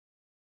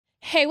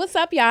Hey, what's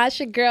up, y'all? It's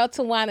your girl,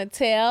 Tawana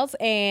Tales,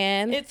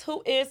 and it's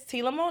Who Is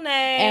Tila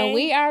Monet. And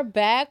we are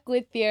back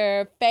with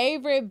your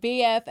favorite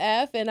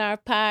BFF in our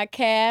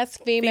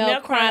podcast,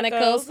 Female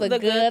Chronicles, the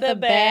good, the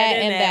bad,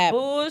 and that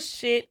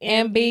bullshit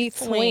in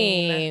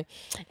between.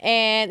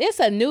 And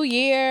it's a new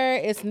year.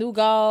 It's new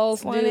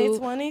goals.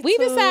 2022. We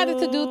decided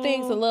to do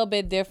things a little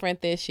bit different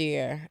this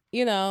year.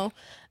 You know,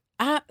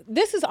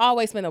 this has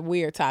always been a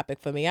weird topic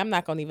for me. I'm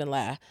not going to even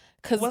lie.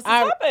 What's the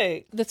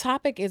topic? The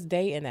topic is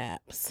dating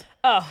apps.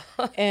 Oh.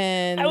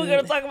 And are we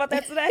going to talk about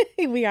that today?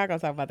 We are going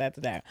to talk about that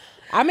today.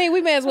 I mean,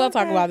 we may as well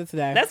talk about it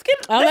today.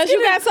 Unless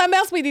you got something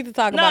else we need to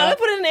talk about. No, let's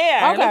put it in the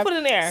air. Okay. Let's put it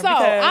in the air. So,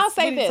 I'll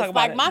say this.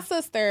 Like, my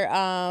sister,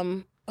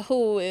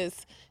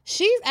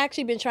 she's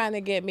actually been trying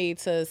to get me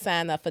to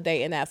sign up for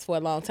dating apps for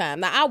a long time.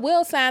 Now, I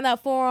will sign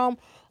up for them.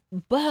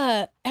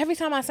 But every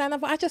time I sign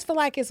up, I just feel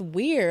like it's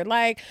weird.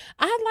 Like,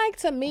 I like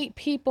to meet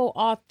people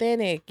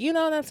authentic. You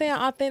know what I'm saying?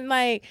 Authentic,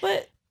 like.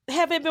 But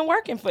have it been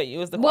working for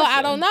you? Is the question. Well,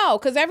 I don't know,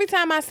 because every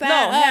time I sign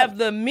up, have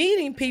the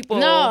meeting people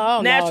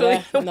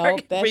naturally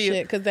working for you?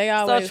 Because they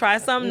always. So try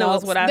something new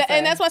is what I say.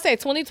 And that's what I say.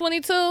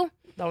 2022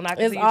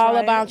 is all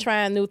about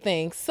trying new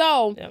things.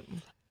 So. Yep.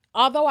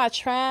 Although I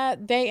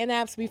tried dating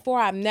apps before,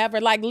 I've never,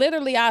 like,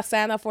 literally I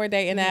sign up for a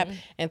dating app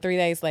and 3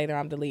 days later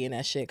I'm deleting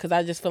that shit because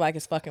I just feel like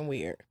it's fucking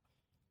weird.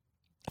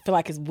 I feel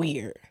like it's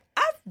weird.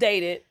 I've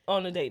dated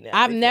on a dating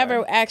app.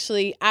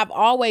 I've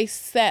always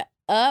set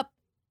up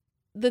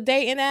the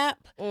dating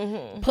app,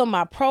 put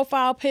my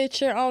profile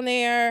picture on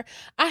there.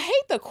 I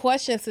hate the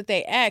questions that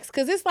they ask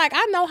because it's like,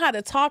 I know how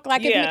to talk.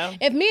 Like,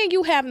 if me and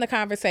you having a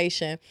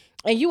conversation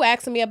and you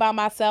asking me about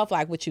myself,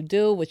 like what you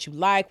do, what you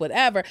like,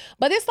 whatever.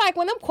 But it's like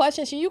when them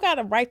questions, you got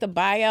to write the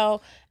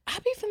bio. I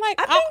be feeling like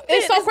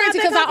it's so crazy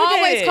because I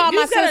always call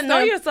my sister. You gotta know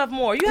yourself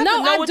more. You have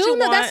to know what you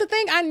want. That's the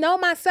thing. I know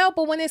myself,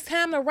 but when it's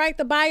time to write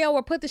the bio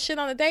or put the shit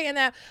on the dating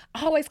app,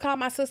 I always call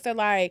my sister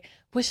like,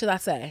 what should I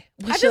say?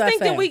 I just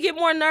think that we get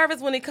more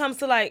nervous when it comes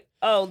to like,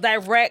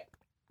 direct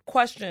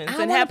questions. I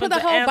don't want to put the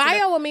whole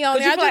bio with me on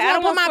there. I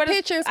just want to put my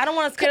pictures. I don't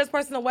want to scare this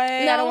person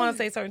away. I don't want to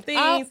say certain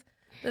things.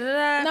 No,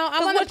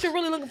 I want what you're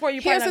really looking for.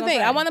 Here's the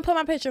thing. I want to put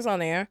my pictures on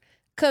there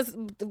because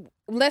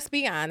let's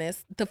be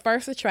honest. The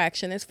first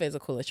attraction is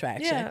physical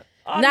attraction.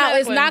 Yeah, now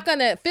it's not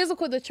gonna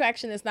physical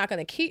attraction is not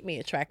gonna keep me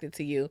attracted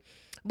to you,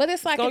 but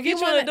it's like if you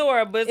get you in the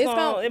door, but it might get you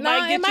kicked out too. It might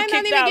not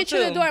even get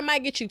you in the door. It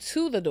might get you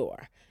to the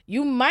door.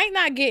 You might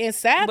not get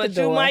inside the door.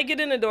 But you might get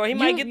in the door. He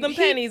might get them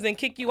panties and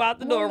kick you out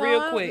the door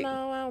real quick.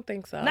 No, I don't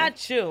think so.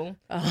 Not you.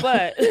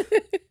 But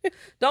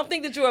don't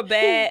think that you're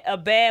a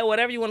bad,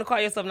 whatever you want to call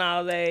yourself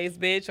nowadays,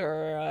 bitch,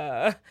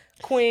 or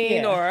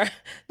queen, or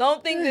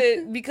don't think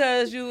that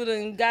because you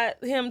done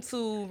got him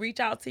to reach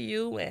out to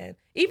you and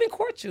even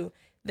court you,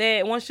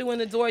 that once you're in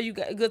the door, you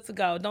got good to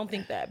go. Don't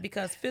think that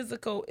because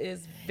physical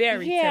is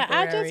very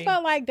temporary. I just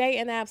felt like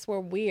dating apps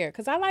were weird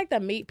because I like to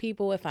meet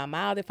people if I'm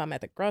out, if I'm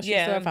at the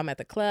grocery store, if I'm at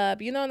the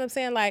club. You know what I'm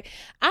saying? Like,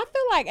 I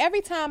feel like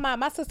every time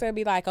my sister would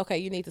be like, okay,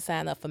 you need to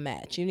sign up for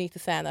Match. You need to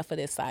sign up for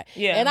this site.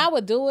 Yeah. And I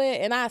would do it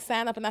and I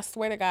sign up and I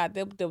swear to God,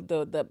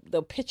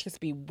 the pictures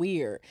be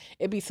weird.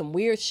 It'd be some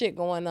weird shit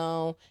going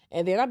on.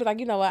 And then I'd be like,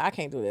 you know what? I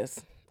can't do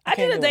this. I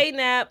did a dating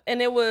app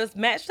and it was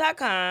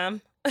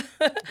Match.com.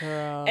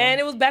 Girl. And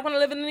it was back when I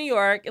lived in New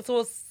York. So it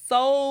was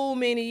so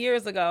many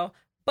years ago.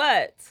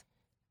 But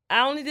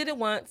I only did it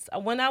once. I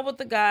went out with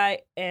the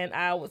guy, and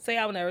I would say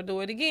I would never do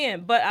it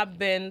again. But I've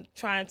been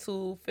trying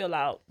to fill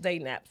out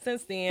dating apps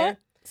since then.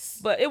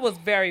 But it was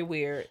very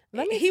weird.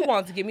 He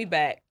wanted to get me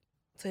back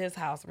to his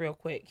house real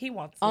quick. He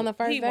wants to, on the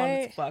first he date?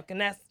 Wanted to fuck,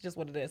 and that's just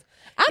what it is.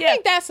 I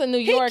think that's a New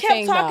York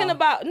thing. He kept talking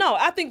about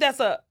I think that's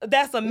a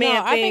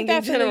man thing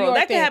in general.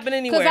 That can happen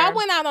anywhere. Because I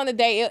went out on a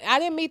date. I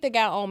didn't meet the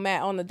guy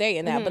on the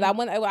dating app, but I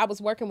was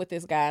working with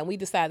this guy and we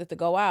decided to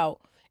go out.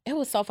 It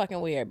was so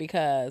fucking weird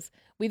because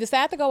we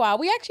decided to go out.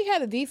 We actually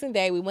had a decent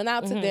day. We went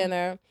out to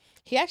dinner.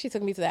 He actually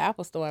took me to the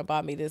Apple store and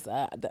bought me an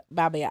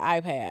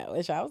iPad,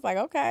 which I was like,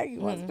 okay, you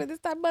want to spend this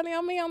type of money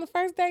on me on the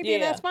first date? Yeah,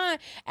 that's fine.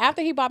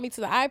 After he bought me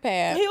to the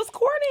iPad, he was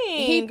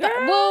courting.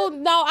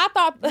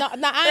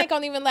 I ain't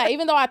gonna even lie.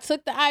 Even though I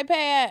took the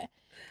iPad,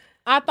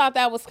 I thought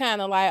that was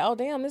kind of like, oh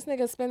damn, this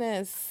nigga spending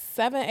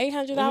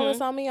 $700-800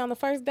 on me on the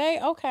first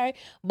date. Okay,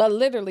 but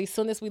literally, as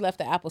soon as we left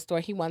the Apple store,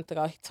 he wanted to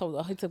go.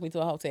 He took me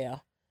to a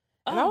hotel.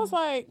 And I was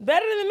like,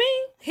 better than me.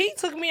 He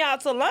took me out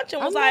to lunch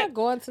and was like,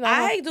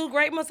 I do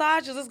great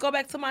massages. Let's go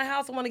back to my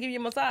house. I want to give you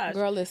a massage.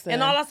 Girl, listen.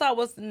 And all I saw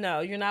was, no,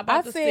 you're not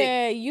about to stick. I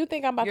said, you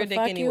think I'm about to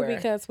fuck you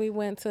because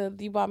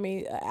you bought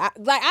me.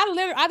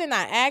 I did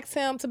not ask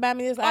him to buy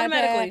me this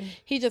iPad.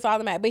 He just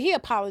automatically. But he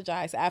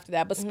apologized after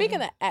that. But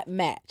speaking of at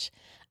Match,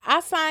 I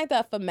signed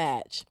up for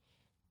Match.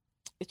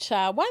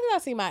 Child, why did I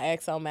see my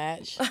ex on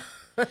Match?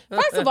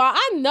 First of all,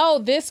 I know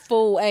this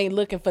fool ain't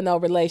looking for no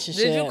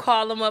relationship. Did you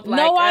call him up like,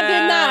 no, I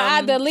did not.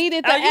 I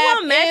deleted the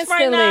app instantly.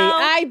 Right now?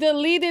 I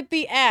deleted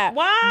the app.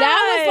 Why?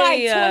 That was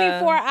like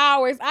 24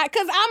 hours.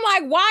 Because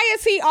I'm like, why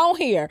is he on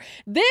here?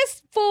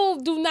 This fool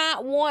do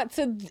not want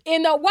to,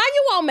 why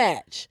you on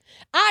Match?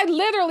 I'm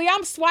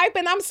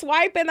swiping, and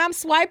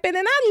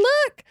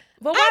I look.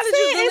 But why did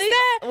you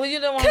delete? Well, you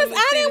don't want because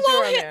I didn't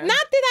want that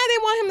I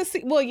didn't want him to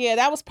see. Well, yeah,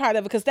 that was part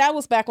of it because that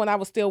was back when I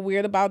was still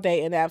weird about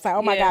dating apps. Like,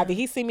 oh my God, did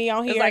he see me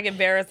on here? It's like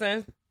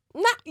embarrassing.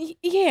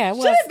 Yeah,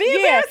 should it be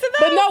embarrassing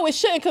though? But no, it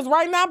shouldn't, because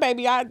right now,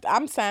 baby,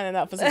 I'm signing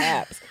up for some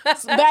apps.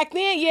 Back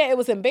then, yeah, it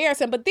was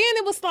embarrassing, but then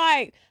it was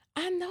like,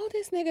 I know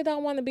this nigga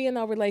don't want to be in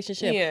no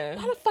relationship. Yeah.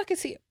 Why the fuck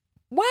is he?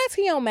 Why is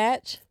he on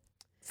Match?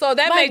 So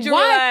that made you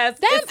realize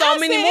there's so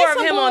many more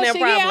of him on there,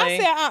 probably. Yeah,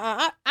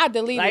 I said, I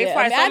deleted it.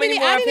 I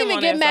didn't even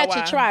give Match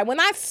a try. When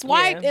I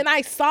swiped and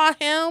I saw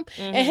him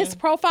and his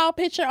profile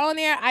picture on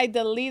there, I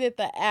deleted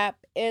the app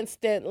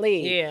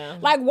instantly. Yeah.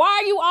 Like, why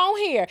are you on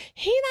here?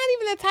 He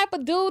not even the type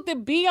of dude to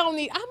be on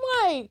the. I'm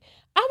like,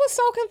 I was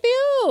so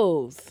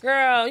confused.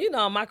 Girl, you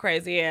know my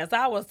crazy ass.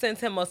 I would send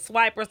him a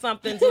swipe or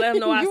something to let him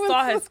know I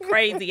saw his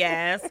crazy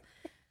ass.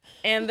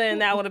 And then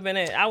that would have been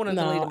it. I would have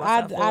deleted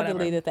myself. I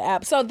deleted the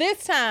app. So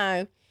this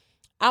time,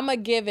 I'm gonna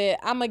give it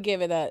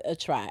a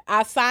try.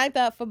 I signed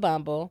up for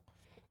Bumble.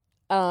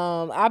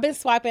 I've been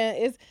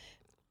swiping.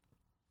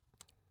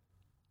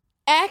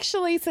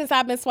 Actually, since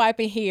I've been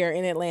swiping here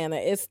in Atlanta,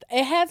 it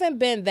hasn't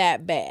been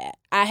that bad.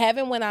 I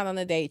haven't went out on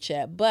a date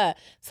yet, but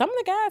some of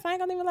the guys, I ain't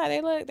gonna even lie,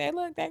 they look.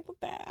 I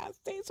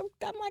see some.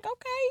 I'm like,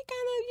 okay,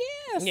 kind of,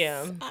 yes.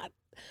 Yeah.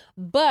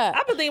 But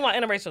I've been thinking about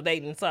interracial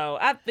dating, so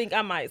I think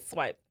I might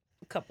swipe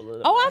a couple of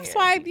them. Oh, I've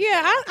swiped.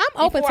 Yeah,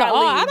 I'm open to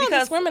all. I don't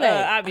discriminate.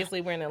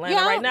 Obviously, we're in Atlanta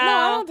right now. No,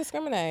 I don't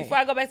discriminate. Before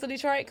I go back to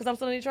Detroit, because I'm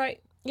still in Detroit.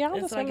 Yeah, I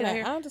don't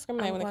discriminate. I don't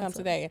discriminate when it comes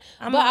to dating.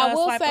 But I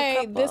will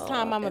say this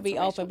time I'm going to be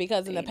open,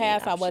 because in the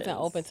past I wasn't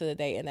open to the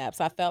dating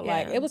apps. I felt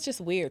like it was just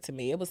weird to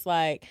me. It was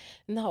like,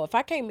 no, if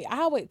I can't meet,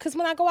 because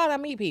when I go out, I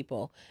meet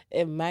people.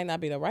 It might not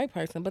be the right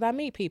person, but I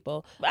meet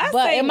people.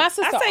 And my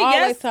sister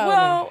always told me.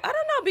 Well, I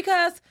don't know,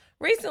 because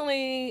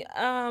recently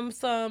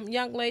some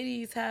young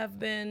ladies have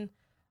been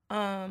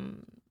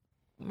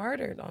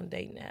murdered on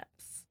dating apps.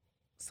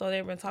 So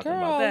they've been talking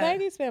about that.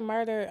 Ladies been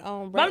murdered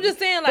on. But I'm just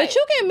saying, like, but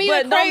you can meet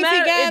a crazy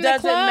guy in the club.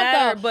 It doesn't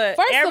matter. But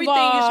first everything of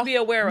all, you should be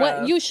aware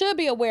of. You should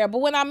be aware. But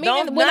when I meet,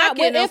 don't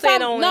happen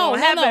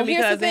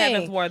because it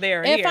happens more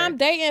there. If I'm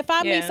dating, if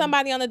I meet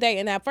somebody on a date,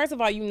 and now first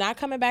of all, you're not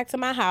coming back to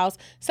my house.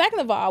 Second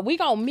of all, we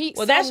gonna meet.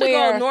 Well, somewhere.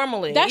 That should go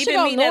normally. That should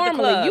go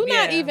normally. You're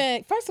not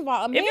even. First of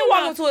all, a man. If you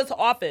walk into his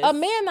office, a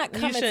man not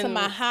coming to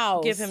my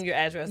house. Give him your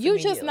address. You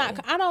just not.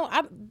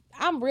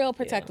 I'm real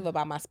protective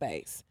about my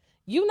space.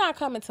 You not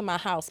coming to my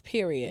house,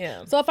 period.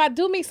 Yeah. So if I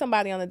do meet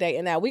somebody on a date,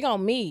 and now we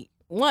gonna meet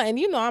one, and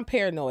you know I'm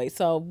paranoid,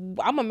 so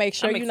I'm gonna make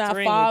sure you're not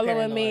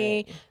following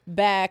me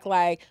back.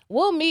 Like,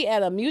 we'll meet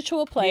at a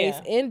mutual place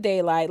in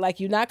daylight. Like,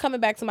 you're not coming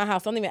back to my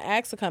house. Don't even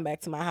ask to come back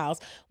to my house.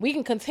 We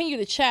can continue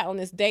to chat on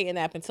this dating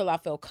app until I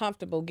feel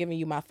comfortable giving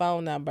you my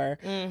phone number.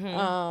 Mm-hmm.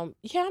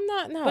 I'm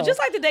not. No, but just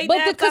like the dating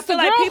apps, I feel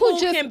like people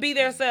can be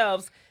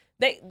themselves.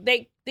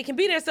 They can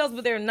be themselves,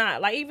 but they're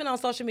not. Like, even on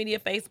social media,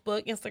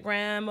 Facebook,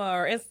 Instagram,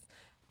 or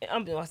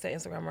I said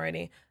Instagram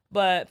already,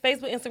 but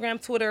Facebook,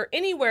 Instagram, Twitter,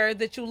 anywhere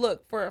that you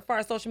look for as far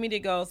as social media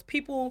goes,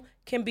 people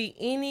can be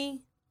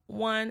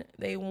anyone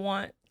they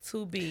want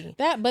to be.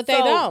 But they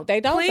don't.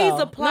 They don't.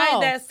 Please apply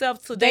that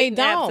stuff to dating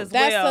apps as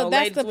well.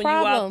 That's the problem. When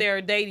you out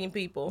there dating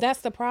people. That's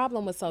the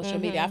problem with social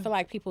media. I feel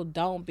like people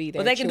don't be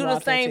there. But they can do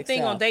the same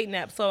thing on dating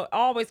apps. So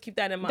always keep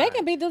that in mind. They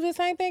can do the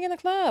same thing in the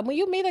club. When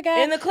you meet a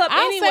guy in the club,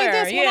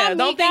 anywhere.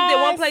 Don't think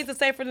that one place is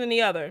safer than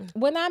the other.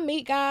 When I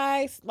meet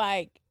guys,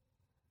 like,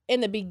 in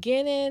the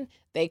beginning,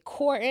 they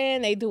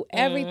courting, they do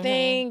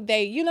everything.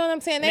 They, you know what I'm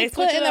saying? They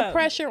putting the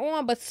pressure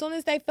on, but as soon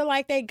as they feel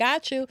like they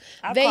got you,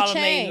 they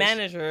change. Them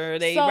manager,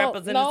 they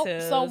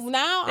representative. So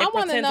now I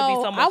want to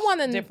know. I want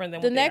to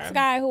the next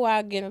guy who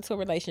I get into a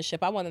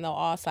relationship. I want to know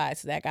all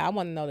sides of that guy. I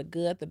want to know the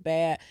good, the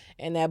bad,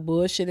 and that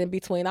bullshit in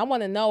between. I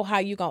want to know how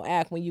you gonna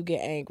act when you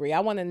get angry.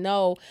 I want to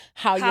know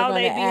how you're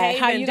gonna act,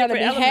 how you're gonna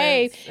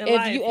behave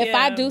if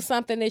I do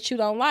something that you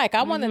don't like.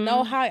 I want to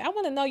know how. I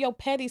want to know your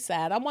petty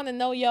side. I want to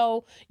know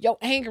your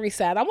angry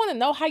side. I want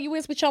to know how you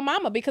is with your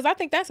mama, because I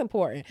think that's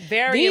important.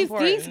 Very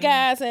important. These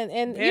guys and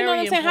you know what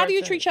I'm saying? How do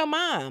you treat your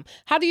mom?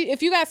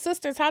 If you got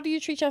sisters, how do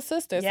you treat your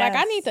sisters? Yes.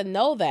 Like, I need to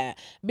know that,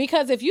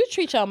 because if you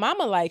treat your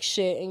mama like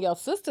shit and your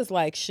sisters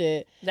like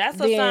shit, that's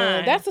a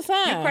sign. That's a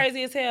sign. You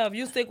crazy as hell if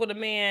you stick with a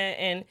man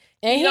and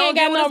he ain't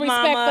got no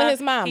respect for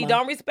his mama. He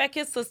don't respect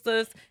his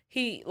sisters.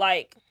 He,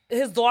 like,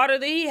 his daughter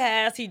that he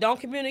has, he don't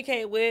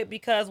communicate with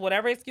because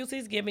whatever excuse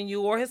he's giving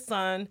you, or his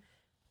son.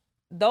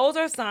 Those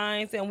are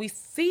signs, and we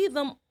see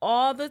them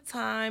all the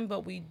time,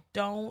 but we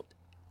don't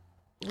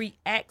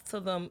react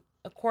to them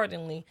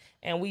accordingly.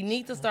 And we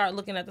need to start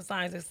looking at the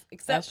signs,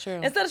 That's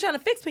true. Instead of trying to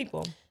fix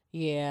people.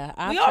 Yeah,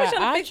 I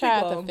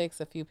tried to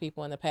fix a few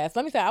people in the past.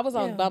 Let me tell you, I was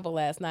on Bumble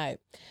last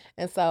night,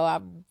 and so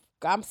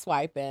I'm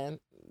swiping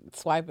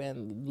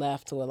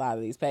left to a lot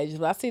of these pages,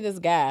 but I see this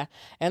guy,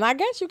 and I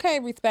guess you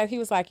can't respect. He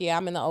was like, "Yeah,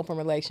 I'm in an open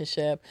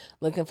relationship,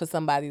 looking for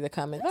somebody to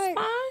come in." That's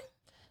fine.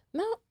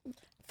 No.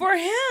 For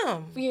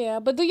him. Yeah,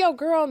 but do your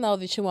girl know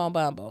that you on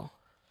Bumble?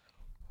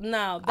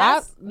 No,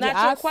 that's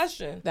not your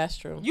question. That's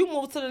true. You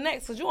move to the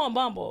next because you on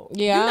Bumble.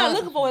 Yeah. You're not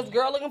looking for his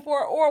girl looking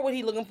for, or what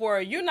he looking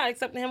for. You're not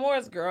accepting him or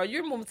his girl.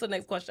 You're moving to the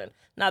next question.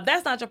 Now,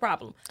 that's not your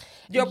problem.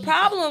 Your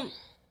problem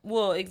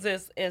will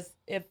exist as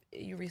if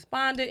you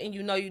responded and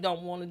you know you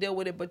don't want to deal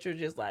with it, but you're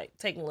just like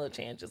taking little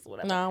chances or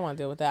whatever. No, I don't want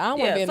to deal with that. I don't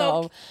want to be in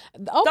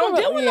don't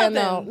deal with nothing.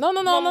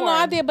 No.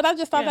 I did, but I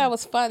just thought that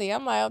was funny.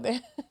 I'm like,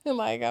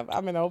 like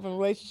I'm in an open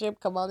relationship.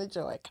 Come on,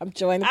 enjoy. Come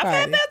join the party. I've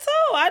had that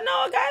too. I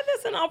know a guy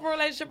that's in an open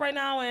relationship right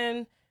now,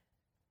 and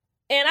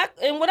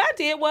what I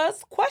did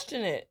was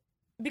question it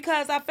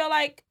because I felt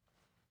like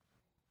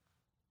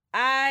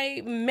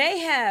I may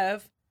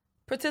have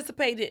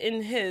participated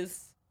in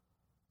his,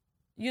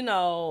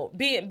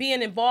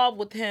 being involved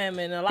with him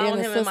and allowing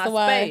him in my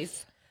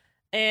space.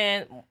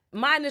 And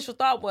my initial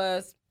thought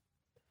was,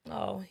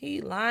 oh,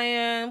 he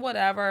lying,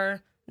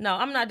 whatever. No,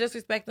 I'm not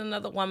disrespecting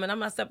another woman. I'm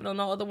not stepping on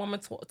no other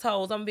woman's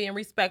toes. I'm being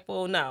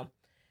respectful. No.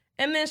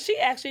 And then she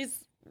actually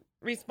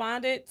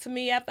responded to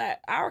me after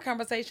our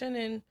conversation,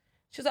 and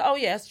she said, oh,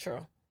 yeah, it's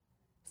true.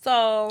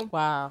 So.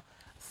 Wow.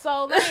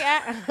 So let me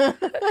ask. So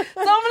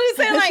I'm really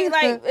saying,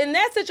 like in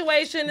that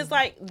situation, it's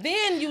like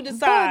then you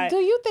decide. But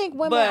do you think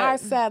women are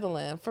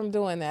settling from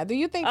doing that? Do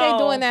you think they're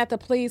doing that to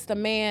please the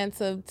man?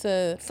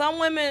 To some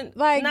women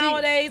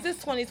nowadays, it's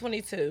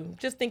 2022.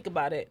 Just think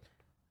about it.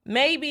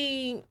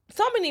 Maybe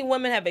so many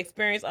women have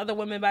experienced other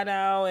women by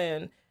now,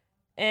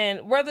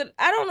 and whether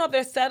I don't know if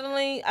they're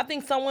settling. I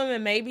think some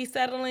women may be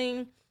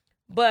settling,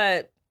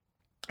 but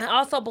I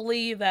also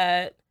believe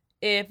that.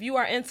 If you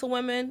are into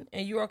women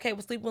and you're okay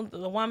with sleeping with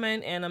a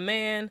woman and a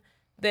man,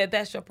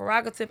 that's your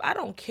prerogative. I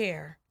don't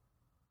care.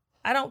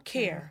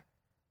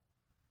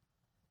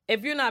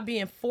 If you're not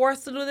being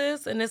forced to do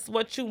this and it's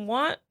what you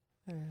want,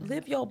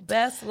 live your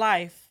best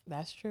life.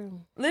 That's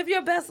true. Live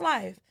your best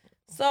life.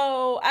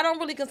 So I don't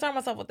really concern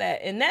myself with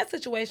that. In that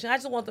situation, I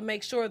just want to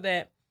make sure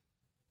that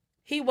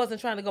he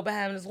wasn't trying to go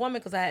behind his woman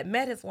because I had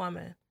met his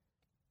woman.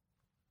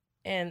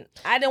 And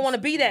I didn't want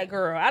to be that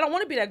girl. I don't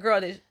want to be that girl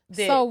that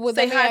say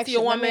hi to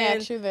your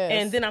woman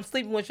and then I'm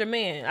sleeping with your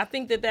man. I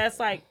think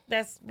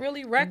that's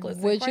really reckless.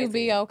 Would you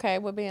be okay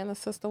with being a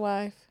sister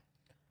wife?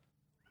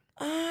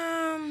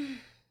 Some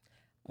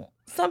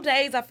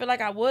days I feel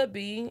like I would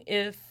be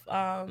if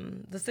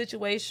the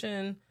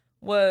situation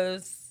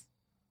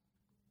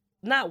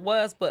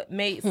but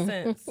made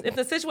sense. If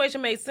the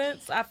situation made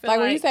sense, I feel like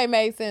when you say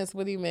made sense,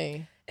 what do you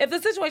mean? If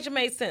the situation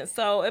made sense.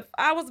 So if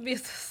I was to be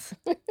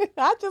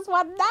I just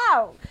want to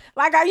know.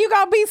 Like, are you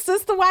going to be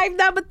sister wife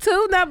number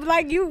 2? I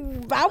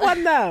want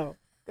to know.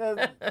 I'm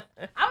going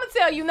to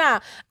tell you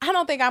now, I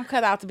don't think I'm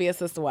cut out to be a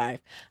sister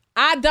wife.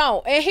 I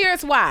don't. And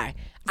here's why.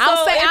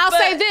 I'll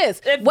say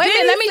this. Wait a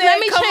minute, let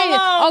me change it.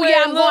 Oh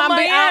yeah,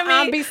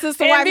 I'm be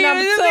sister wife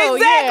number 2.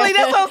 Exactly,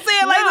 that's what I'm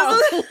saying.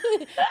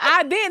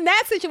 I did in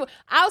that situation.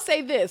 I'll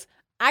say this.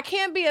 I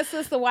can't be a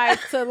sister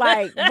wife to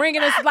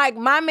bringing us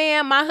my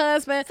man, my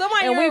husband,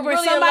 and we bring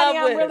somebody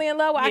I'm really in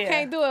love with. Yeah. I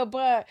can't do it,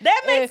 but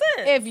that makes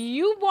sense. If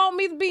you want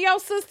me to be your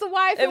sister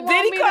wife, if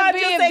Diddy called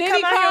you and say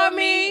come out here with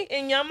me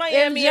in your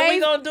Miami and we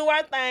gonna do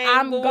our thing,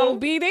 I'm gonna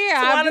be there.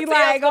 I'll be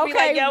like,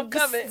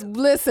 okay,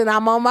 listen,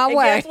 I'm on my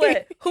way.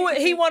 Guess what?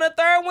 He want a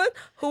third one?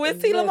 Who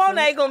is Tila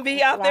Monet gonna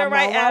be out there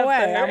right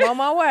after? I'm on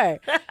my way.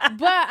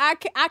 But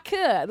I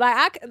could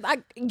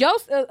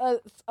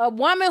a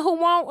woman who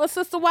want a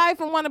sister wife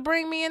and want to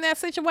bring me in that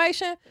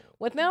situation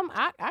with them,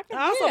 I can.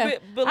 I also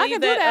believe I can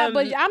do that,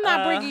 but I'm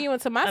not bringing you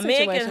into my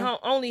situation. A man can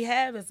only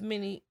have as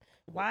many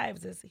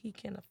wives as he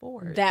can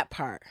afford. That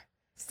part.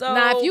 So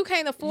now, if you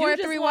can't afford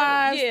 3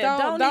 wives,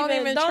 don't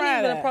even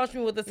approach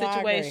me with the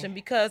situation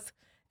because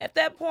at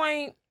that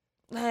point,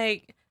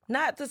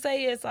 not to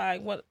say it's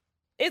what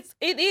it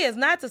is.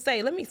 Not to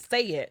say. Let me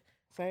say it.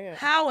 Say it.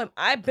 How am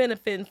I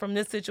benefiting from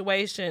this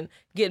situation?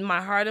 Getting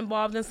my heart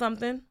involved in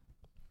something.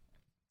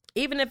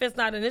 Even if it's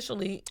not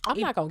initially, I'm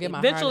not gonna get my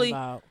heart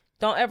involved.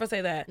 Don't ever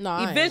say that. No,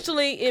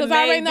 eventually it may be. Because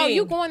I already know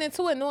you going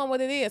into it knowing what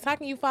it is. How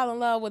can you fall in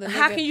love with a nigga?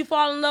 How can you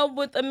fall in love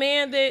with a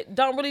man that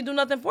don't really do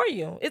nothing for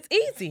you? It's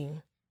easy.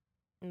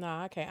 No,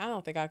 I can't. I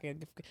don't think I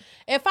can.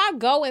 If I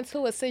go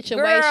into a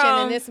situation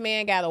and this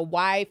man got a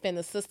wife and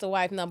a sister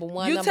wife number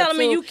 1, you number 2, telling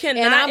me you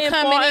cannot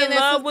fall in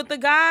love with the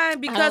guy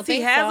because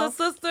he has a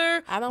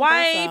sister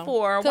wife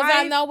or wife? Because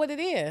I know what it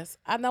is.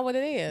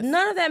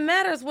 None of that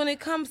matters when it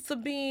comes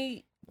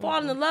to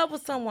falling in love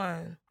with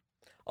someone.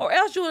 Or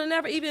else you would have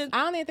never even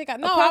I don't even think I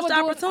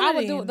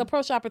would do the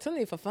approach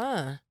opportunity for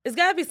fun. It's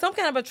got to be some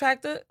kind of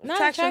attraction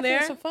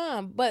there. For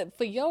fun. But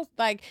for your,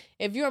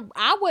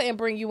 I wouldn't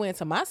bring you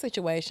into my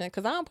situation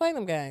because I don't play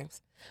them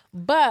games.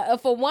 But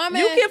if a woman...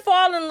 You can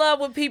fall in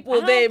love with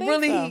people that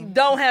really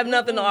don't have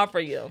nothing to offer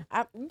you.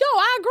 I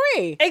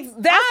agree.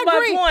 That's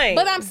my point.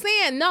 But I'm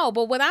saying no.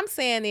 But what I'm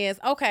saying is,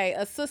 okay,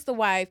 a sister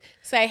wife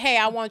say, hey,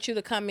 I want you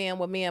to come in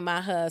with me and my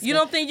husband. You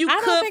don't think you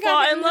could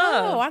fall in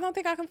love? No, I don't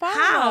think I can fall in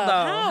love. How,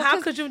 though?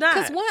 How could you not?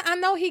 Because I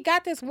know he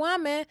got this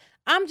woman.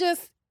 I'm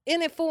just...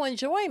 in it for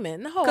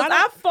enjoyment. No, because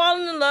I've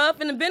fallen in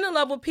love and been in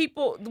love with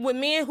people, with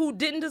men who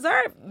didn't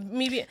deserve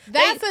me.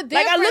 That's a difference.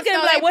 Like I look at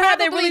them like, what have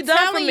they really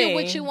done for me? Telling you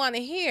what you want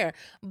to hear.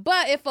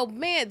 But if a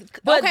man,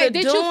 but okay,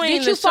 did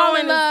you fall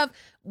in love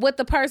with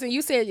the person?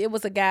 You said it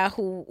was a guy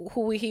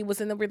who he was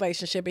in a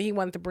relationship and he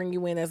wanted to bring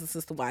you in as a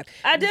sister wife.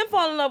 I didn't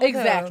fall in love with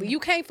him. You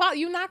can't fall.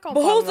 You're not gonna.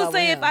 But who's to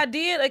say if I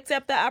did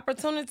accept the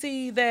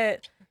opportunity,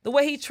 that the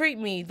way he treat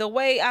me, the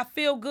way I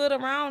feel good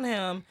around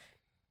him,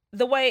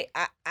 the way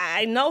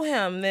I know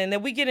him, then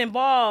that we get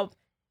involved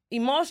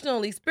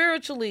emotionally,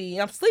 spiritually.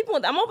 I'm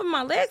opening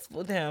my legs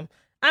with him.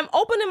 I'm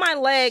opening my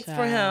legs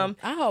for him.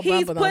 I hope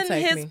he's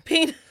putting his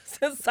penis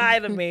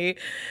inside of me.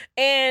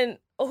 And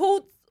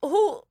who's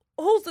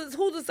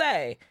to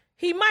say?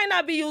 He might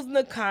not be using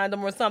a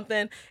condom or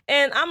something.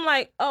 And I'm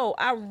like, oh,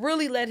 I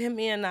really let him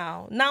in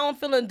now. Now I'm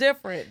feeling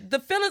different. The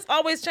feelings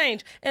always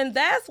change. And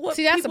that's what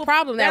that's the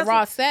problem, that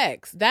raw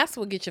sex. That's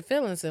what gets your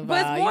feelings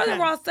involved. But it's more than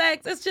raw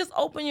sex. It's just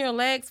open your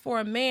legs for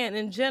a man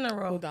in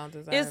general. Who don't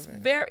deserve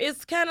it.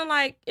 It's kind of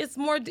like,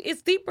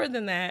 it's deeper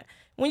than that.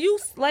 When you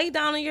lay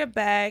down on your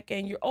back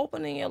and you're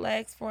opening your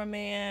legs for a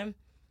man,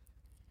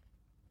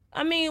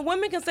 I mean,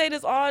 women can say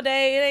this all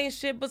day. It ain't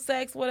shit but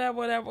sex,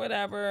 whatever.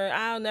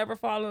 I'll never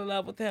fall in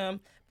love with him.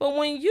 But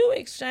when you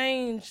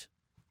exchange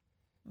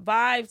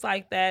vibes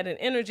like that and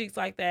energies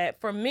like that,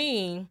 for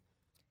me,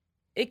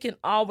 it can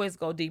always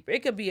go deeper.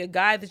 It could be a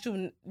guy that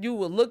you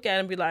would look at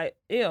and be like,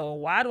 ew,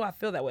 why do I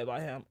feel that way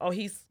about him? Oh,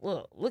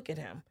 look at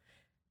him.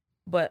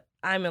 But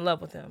I'm in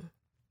love with him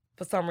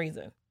for some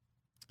reason.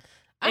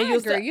 And I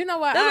agree. You know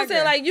what? That's what I'm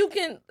saying. Like, you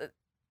can,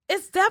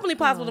 it's definitely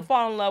possible to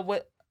fall in love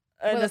with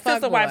a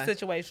sister wife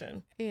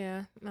situation.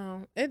 Yeah,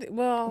 no.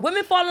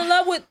 Women fall in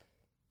love with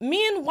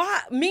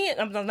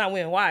not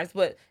women wives,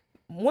 but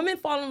women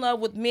fall in love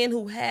with men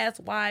who has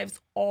wives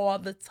all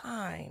the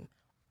time.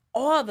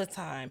 All the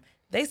time.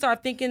 They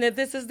start thinking that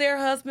this is their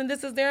husband,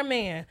 this is their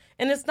man.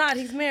 And it's not,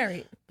 he's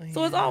married. Yeah.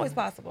 So it's always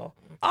possible.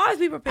 Always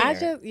be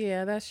prepared.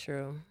 That's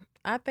true.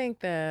 I think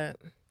that,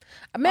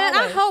 man,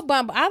 always. I hope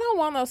Bumble. I don't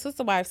want no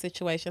sister wife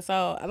situation.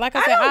 So, like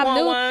I said,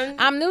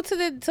 I'm new to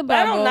Bumble.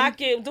 I don't knock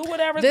it. Do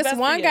whatever's best for you. This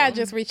one guy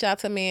just reached out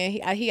to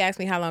me and he asked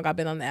me how long I've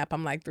been on the app.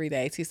 I'm like 3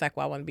 days. He's like,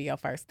 well, I want to be your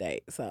first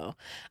date. So,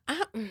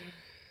 I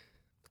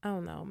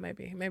don't know.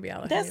 Maybe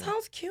I'll. That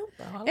sounds cute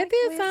though. It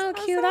did sound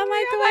cute. I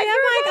like the way.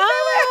 I'm like,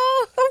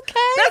 oh,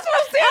 okay. That's what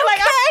I'm saying.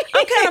 Like,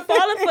 I'm kind of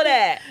falling for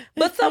that.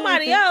 But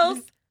somebody else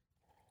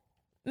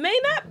may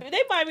not.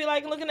 They might be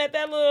like looking at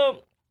that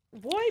little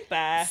boy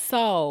bye.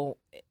 So,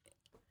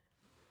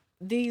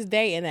 these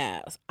dating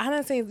apps, I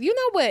done seen. You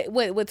know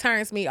what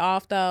turns me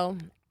off though?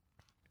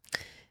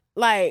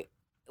 Like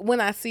when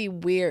I see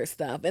weird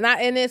stuff, and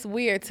it's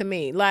weird to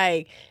me.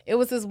 Like it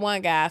was this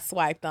one guy I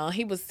swiped on.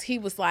 He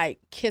was like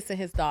kissing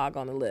his dog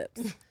on the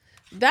lips.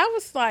 That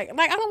was like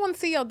I don't want to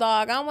see your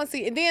dog. I don't want to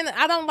see. And then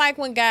I don't like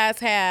when guys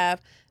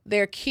have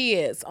their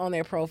kids on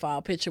their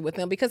profile picture with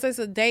them because it's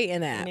a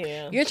dating app.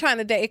 Yeah. You're trying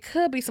to date. It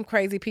could be some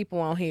crazy people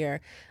on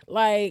here.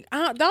 Like,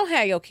 don't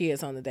have your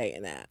kids on the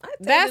dating app.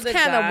 That's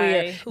kind of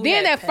weird.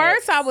 Then at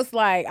first I was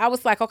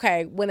like,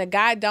 okay, when a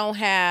guy don't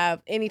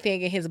have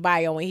anything in his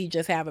bio and he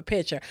just have a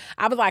picture,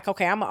 I was like,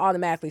 okay, I'm gonna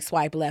automatically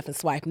swipe left and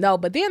swipe no.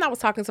 But then I was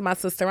talking to my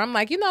sister. I'm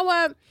like, you know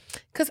what?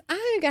 Because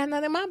I ain't got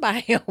nothing in my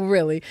bio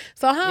really.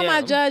 So how am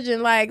I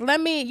judging? Like,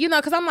 let me,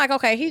 because I'm like,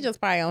 okay, he just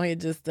probably on here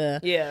just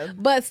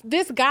But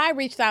this guy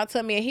reached out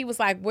to me and he was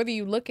like, what are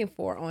you looking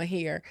for on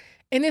here?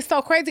 And it's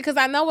so crazy because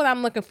I know what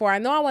I'm looking for. I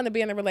know I want to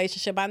be in a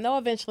relationship. I know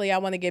eventually I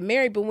want to get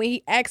married. But when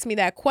he asked me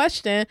that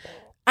question,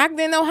 I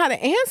didn't know how to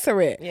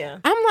answer it. Yeah.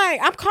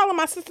 I'm calling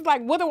my sister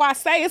like, what do I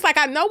say? It's like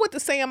I know what to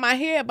say in my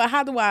head, but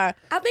how do I?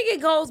 I think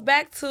it goes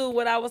back to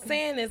what I was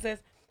saying is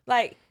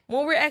like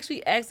when we're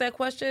actually asked that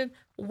question,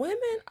 women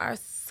are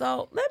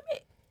so,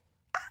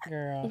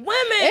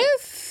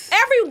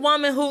 every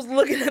woman who's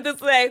looking at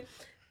this like,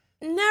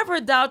 never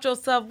doubt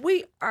yourself.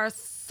 We are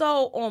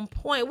so on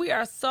point. We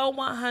are so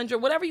 100,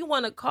 whatever you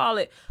want to call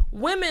it.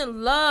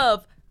 Women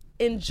love,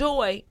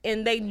 enjoy,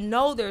 and they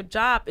know their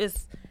job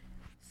is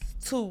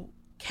to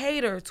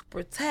cater, to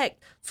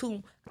protect,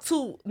 to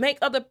make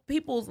other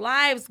people's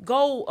lives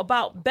go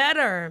about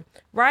better,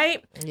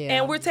 right? Yeah.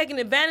 And we're taking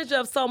advantage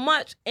of so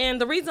much. And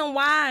the reason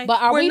why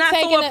we're not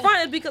so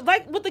upfront is because,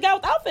 like with the guy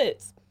with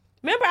outfits.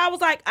 Remember, I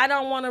was like, I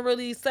don't want to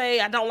really say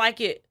I don't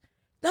like it.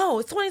 No,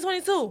 it's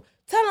 2022.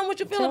 Tell him what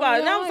you feel about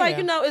it. And I was like,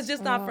 it's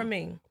just not for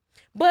me.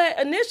 But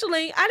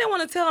initially, I didn't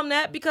want to tell him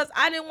that because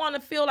I didn't want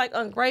to feel like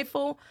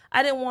ungrateful.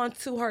 I didn't want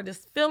to hurt his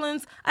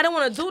feelings. I didn't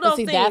want to do those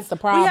things. That's the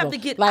problem. We have to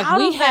get out of that.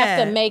 We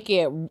have to make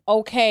it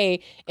okay.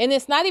 And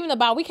it's not even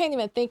about, we can't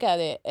even think of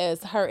it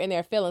as hurting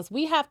their feelings.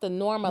 We have to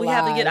normalize. We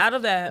have to get out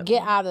of that.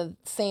 Get out of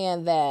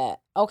saying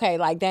that, okay,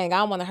 like, dang, I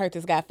don't want to hurt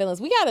this guy's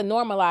feelings. We got to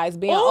normalize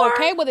being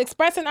okay with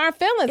expressing our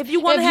feelings. If you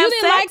want to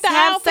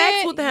have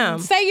sex with him.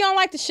 Say you don't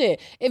like the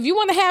shit. If you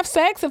want to have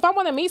sex, if I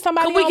want to meet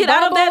somebody on Bumble, we get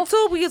out of that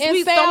too? Because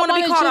we don't want to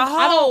be called a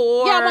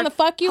hoe. I want to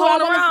fuck you.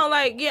 Hold around.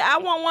 Like, I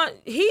want one.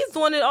 He's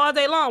doing it all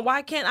day long.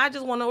 Why can't I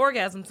just want an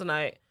orgasm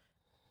tonight?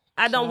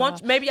 I don't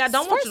want. Maybe I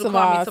don't want you to First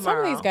call of all, me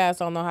tomorrow. some of these guys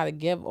don't know how to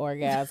give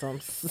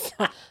orgasms.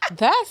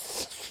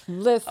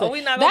 Listen.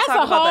 We not gonna that's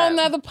talk a whole about that.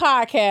 nother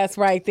podcast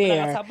right there. We're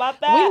not gonna talk about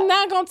that. We're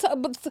not gonna talk,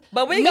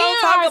 but we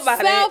gonna talk about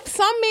it.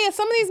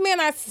 Some of these men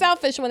are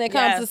selfish when it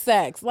comes to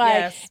sex. Like,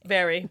 yes,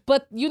 very.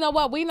 But you know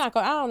what? We not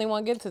gonna. I don't even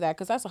want to get into that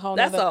because that's a whole.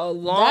 That's nother, a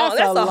long.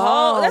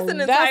 That's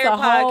an entire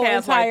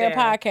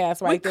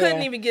podcast right there. We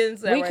couldn't even get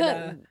into that we right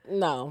couldn't.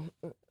 now.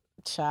 No.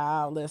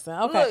 Child, listen.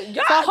 Okay.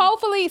 Look, so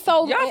hopefully,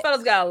 y'all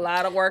fellas got a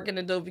lot of working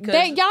to do because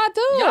y'all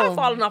do. Y'all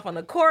falling off on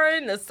the court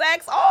and the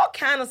sex, all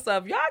kind of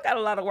stuff. Y'all got a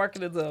lot of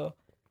working to do.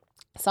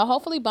 So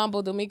hopefully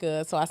Bumble do me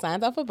good. So I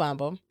signed up for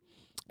Bumble.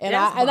 And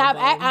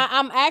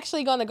I'm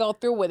actually going to go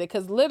through with it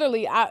because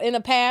literally in the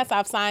past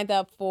I've signed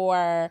up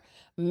for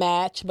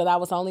Match, but I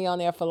was only on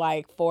there for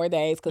like 4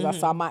 days because I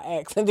saw my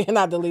ex and then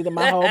I deleted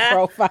my whole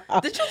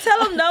profile. Did you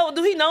tell him no?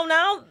 Do he know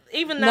now?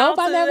 Even now? Nope,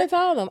 I never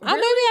told him. Really?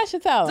 Maybe I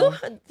should tell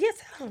him. Yes,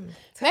 tell him.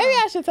 Maybe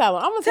I should tell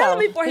him. I'm going to tell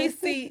him before he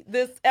see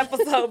this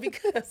episode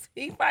because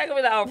he probably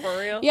going to be out for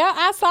real. Yeah,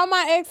 I saw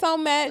my ex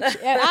on Match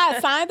and I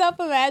signed up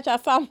for Match. I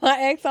saw my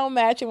ex on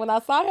Match and when I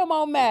saw him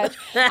on Match,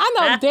 I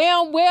know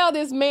damn well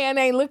this man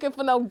ain't looking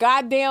for no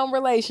goddamn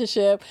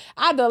relationship.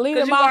 I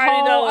deleted my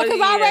whole,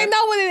 because I already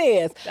know what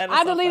it is.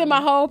 I deleted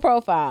my whole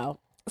profile.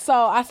 So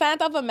I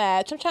signed up for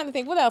Match. I'm trying to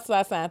think, what else did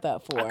I sign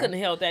up for? I couldn't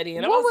have held that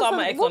in. I saw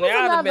my ex on there.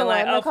 I would have been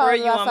like, oh, for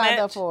you on Match?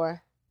 Up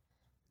for?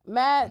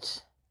 Match.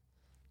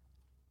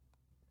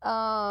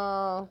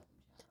 No,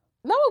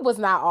 it was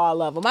not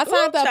all of them. I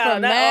signed up for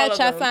Match.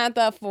 I signed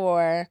up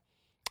for,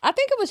 I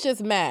think it was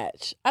just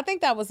Match. I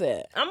think that was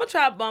it. I'm gonna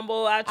try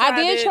Bumble. I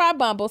did try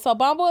Bumble. So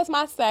Bumble is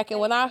my second.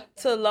 When I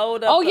to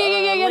load up. Oh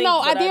yeah. No,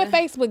 I did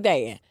Facebook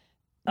dating.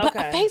 But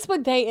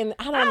Facebook dating,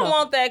 I don't know.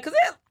 Want that because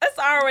it's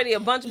already a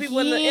bunch of people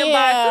in the inbox.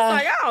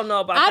 It's like, I don't know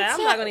about that.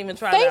 I'm not going to even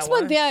try that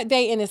one. Facebook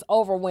dating is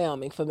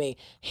overwhelming for me.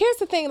 Here's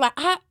the thing. Like,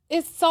 I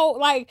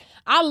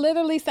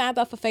literally signed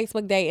up for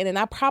Facebook dating and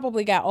I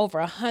probably got over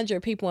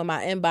 100 people in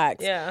my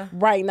inbox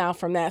right now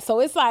from that. So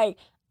it's like,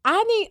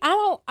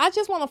 I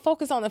just want to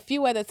focus on a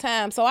few at a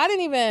time. So I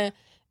didn't even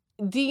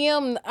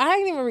DM. I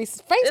didn't even read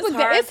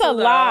Facebook. It's a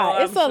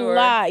lot. It's a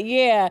lot.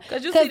 Yeah.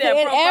 Because you see that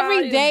profile,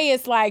 every day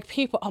it's like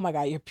people. Oh my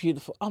God, you're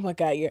beautiful. Oh my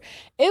God, you're.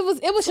 It was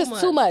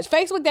just too much.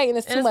 Facebook dating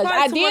is too much.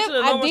 I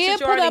did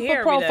put up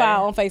a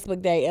profile on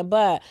Facebook dating,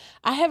 but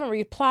I haven't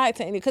replied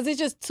to any because it's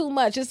just too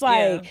much. It's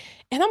like,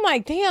 and I'm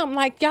like, damn,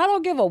 like y'all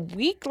don't give a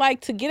week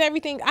like to get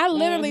everything. I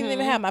literally didn't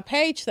even have my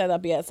page set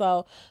up yet,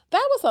 so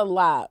that was a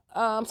lot. So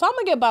I'm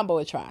gonna give Bumble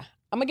a try.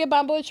 And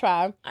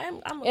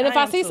if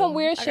I see some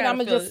weird shit, I'm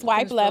going to just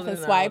swipe left and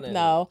swipe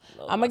no.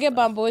 I'm going to give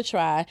Bumble a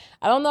try.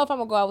 I don't know if I'm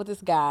going to go out with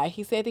this guy.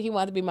 He said that he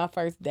wanted to be my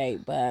first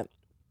date, but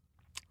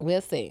we'll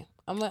see.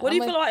 What do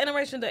you feel about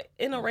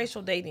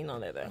interracial dating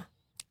on there, though?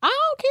 I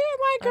don't care.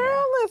 Like,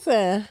 girl,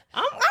 listen.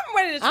 I'm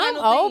ready to try new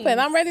things. I'm open.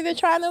 I'm ready to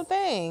try new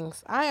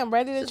things. I am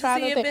ready to try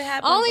new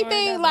things. Only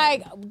thing,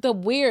 like, the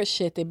weird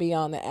shit that be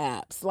on the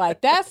apps.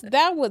 Like, that's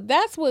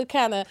what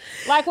kind of,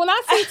 like, when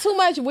I see too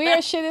much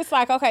weird shit, it's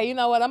like, okay, you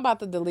know what? I'm about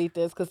to delete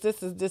this because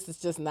this is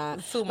just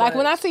not. Too much. Like,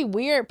 when I see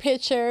weird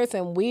pictures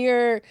and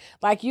weird,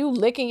 like, you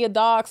licking your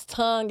dog's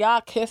tongue,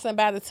 y'all kissing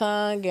by the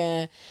tongue,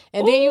 and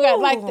then you got,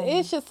 like,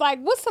 it's just like,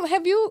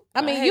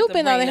 you've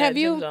been on it. Have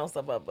you?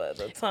 But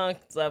the tongue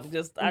stuff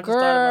just. I just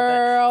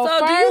Girl,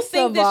 thought about that. So do you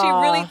think that she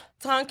really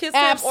tongue kissed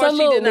him or she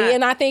did not?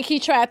 And I think he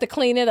tried to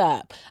clean it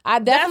up. I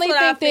definitely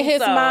think that his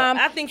mom,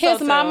 I think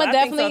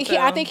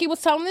he was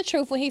telling the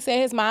truth when he said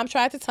his mom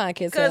tried to tongue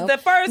kiss him.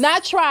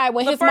 Not tried,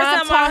 when his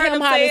mom taught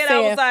him how to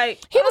say it. Like,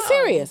 he was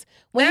serious.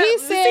 When he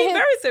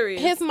said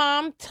his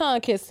mom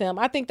tongue kissed him,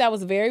 I think that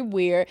was very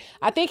weird.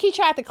 I think he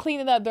tried to clean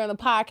it up during the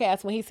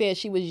podcast when he said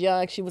she was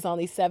young, she was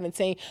only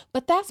 17.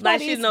 But that's why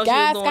these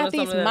guys got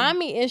these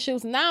mommy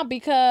issues now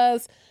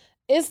because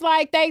it's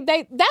like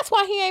that's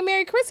why he ain't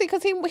married Chrissy,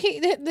 because he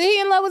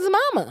in love with his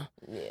mama.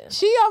 Yeah.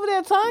 She over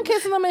there tongue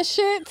kissing him and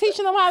shit,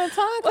 teaching him how to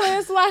tongue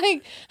kiss.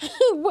 Like,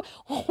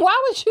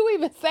 why would you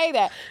even say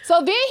that? So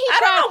then he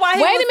tried. I don't know why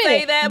he would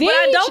say that, but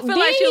I don't feel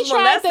like she was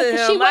molesting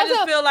him. I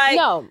just feel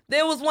like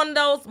there was one of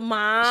those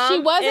mom. She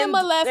wasn't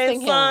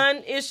molesting him.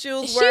 Son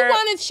issues.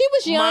 She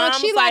was young.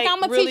 She like,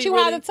 I'm gonna teach you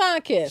how to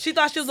tongue kiss. She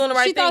thought she was doing the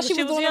right thing. She thought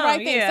she was doing the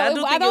right thing.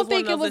 So I don't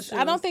think it was.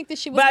 I don't think that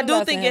she was. But I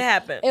do think it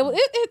happened.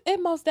 It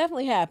most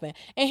definitely happened,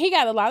 and he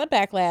got a lot of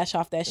backlash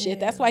off that shit.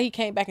 That's why he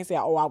came back and said,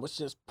 "Oh, I was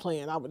just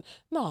playing.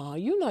 No,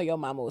 you know your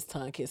mama was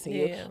tongue kissing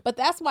you." But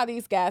that's why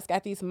these guys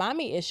got these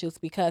mommy issues,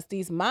 because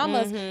these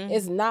mamas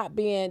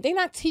they're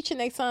not teaching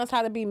their sons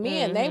how to be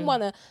men. They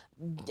want to,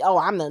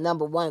 I'm the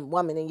number one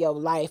woman in your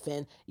life,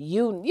 and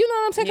you know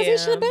what I'm saying?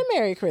 Because he should have been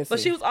married, Chrissy. But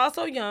she was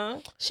also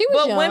young. She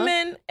was young. But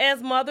women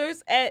as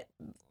mothers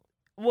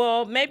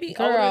maybe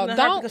older than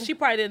her, because she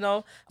probably didn't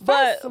know.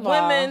 But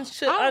women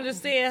should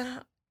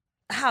understand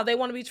how they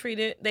want to be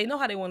treated. They know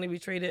how they want to be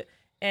treated.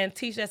 and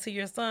teach that to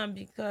your son,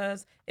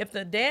 because if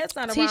the dad's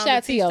not around, teach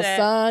that to your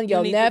son,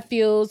 your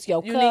nephews,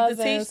 your cousins. You need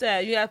to teach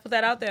that. You got to put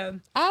that out there.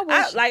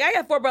 I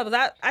got 4 brothers.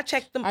 I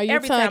check them every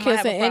time. Are you tongue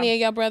kissing any of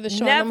your brothers?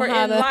 Showing Never them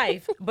how in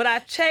life, but I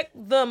check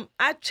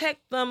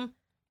them.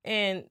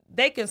 And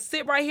they can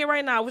sit right here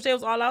right now. I wish they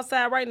was all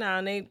outside right now,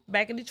 and they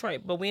back in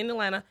Detroit, but we in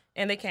Atlanta,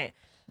 and they can't.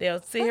 They'll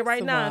sit here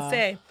right now and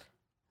say,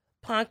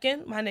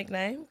 Pumpkin, my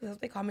nickname, because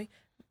they call me.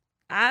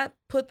 I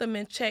put them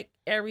in check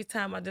every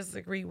time I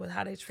disagree with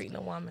how they treat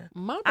a woman.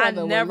 My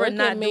brother would look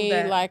at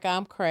me like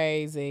I'm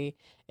crazy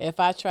if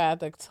I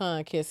tried to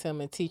tongue kiss him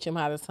and teach him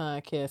how to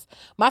tongue kiss.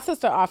 My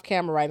sister off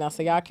camera right now,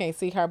 so y'all can't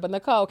see her. But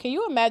Nicole, can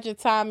you imagine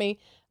Tommy,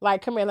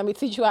 like, come here, let me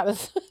teach you how to...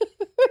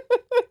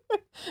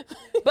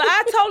 But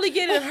I totally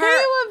get it.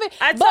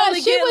 I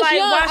totally get like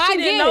young. Why she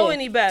didn't know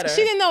any better.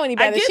 She didn't know any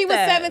better. She was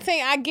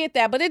 17. I get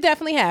that, but it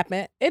definitely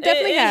happened. It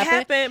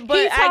happened.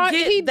 But I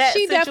get that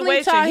she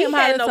definitely taught him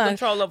how to no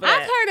control over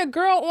that. I've heard a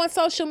girl on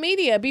social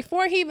media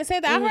before he even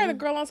said that. I heard a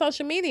girl on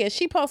social media.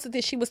 She posted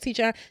that she was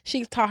teaching her.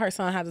 She taught her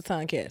son how to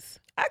tongue kiss.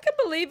 I can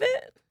believe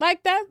it.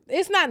 Like that,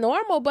 it's not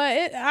normal, but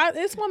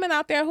it's women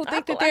out there who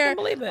think that they're.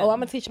 Oh, I'm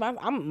gonna teach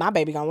my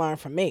baby gonna learn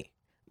from me.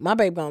 My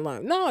baby gonna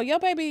learn. No, your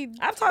baby.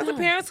 I've talked to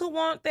parents who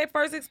want their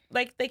first,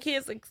 their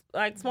kids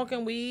like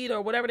smoking weed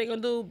or whatever they're gonna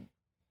do,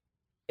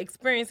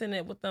 experiencing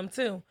it with them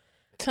too.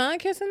 Tongue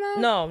kissing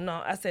them?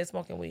 No, I said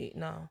smoking weed.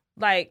 No,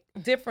 like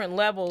different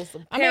levels.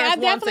 I mean, I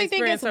definitely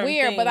think it's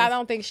weird, but I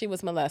don't think she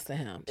was molesting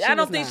him. I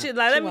don't think she.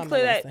 Let me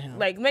clear that.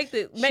 Like make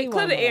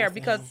clear the air,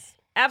 because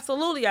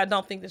absolutely, I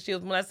don't think that she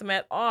was molesting him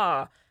at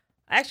all.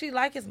 I actually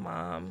like his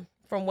mom.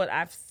 From what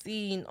I've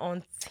seen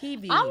on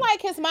TV. I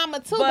like his mama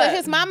too, but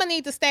his mama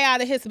needs to stay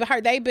out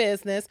of their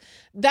business.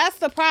 That's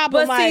the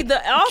problem. But see,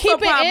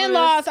 keeping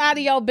in-laws out of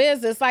your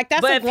business. Like,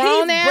 that's a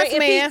grown-ass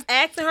man. If he's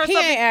asking her he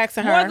something, ain't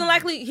asking her. More than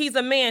likely, he's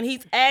a man.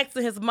 He's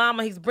asking his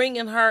mama. He's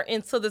bringing her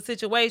into the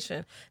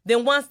situation.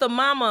 Then once the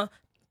mama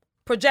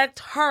project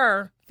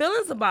her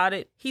feelings about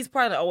it, he's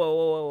probably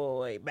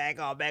like, wait, back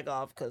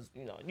off, because,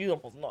 you don't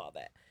supposed to know all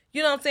that.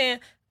 You know what I'm saying?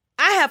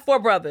 I have 4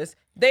 brothers.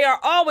 They are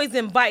always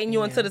inviting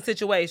you into the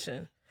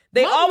situation.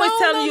 They always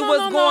telling you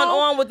what's going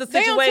on with the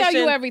situation. They don't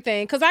tell you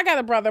everything. Because I got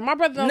a brother. My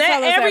brother don't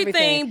tell us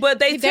everything. But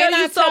they tell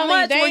you so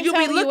much when you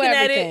be looking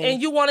at it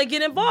and you want to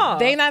get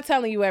involved. They not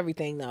telling you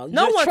everything, though.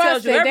 No one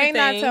tells you everything. They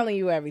not telling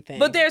you everything.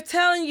 But they're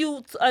telling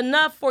you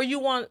enough for you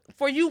want to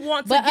get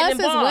involved. But us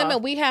as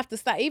women, we have to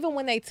stop. Even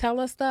when they tell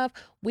us stuff,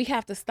 we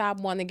have to stop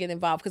wanting to get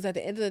involved, because at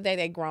the end of the day,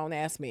 they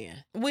grown-ass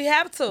men. We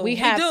have to. We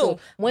have to.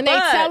 When they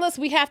tell us,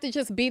 we have to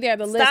just be there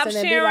to listen and be like...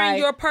 Stop sharing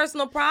your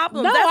personal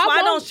problems. That's why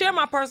I don't share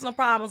my personal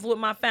problems with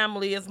my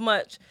family as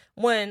much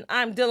when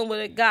I'm dealing with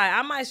a guy.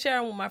 I might share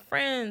them with my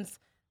friends,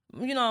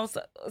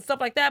 stuff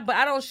like that, but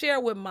I don't share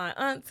with my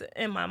aunt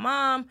and my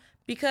mom,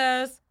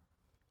 because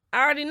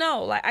I already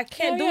know, like, I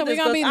can't do this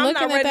because I'm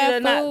not ready to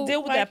not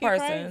deal with that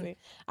person. Crazy.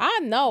 I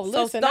know.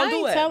 Listen, I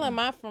ain't telling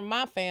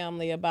my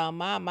family about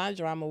my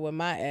drama with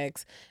my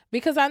ex,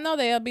 because I know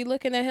they'll be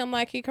looking at him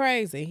like he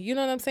crazy. You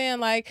know what I'm saying?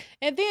 Like,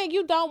 and then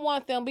you don't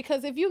want them,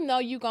 because if you know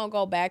you gonna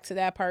go back to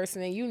that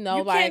person, and you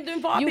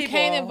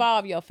can't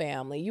involve your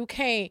family. You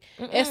can't.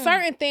 And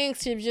certain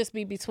things should just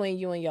be between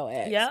you and your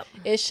ex. Yep.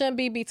 It shouldn't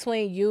be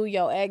between you,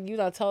 your ex. You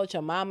done told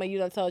your mama, you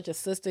done told your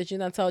sisters, you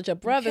done told your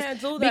brothers. You can't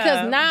do that.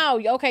 Because now,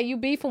 okay, you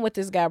beefing with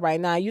this guy right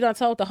now. You done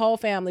told the whole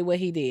family what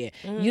he did.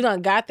 You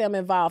done got them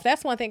involved.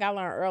 That's one thing I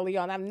learned early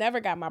on. I've never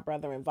got my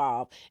brother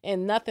involved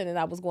in nothing that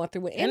I was going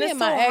through with any of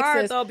my exes.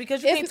 Hard, though,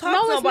 because you can't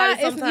talk to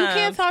somebody sometimes. You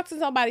can't talk to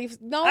somebody.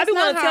 No, I do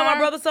want to tell my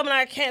brother something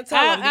I can't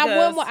tell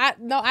him.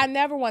 I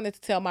never wanted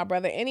to tell my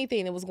brother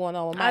anything that was going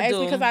on with my ex,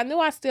 because I knew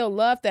I still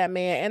loved that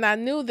man, and I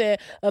knew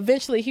that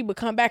eventually he would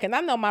come back. And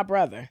I know my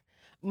brother.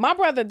 My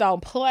brother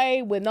don't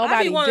play with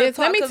nobody. Let me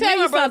tell you something.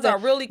 My brothers are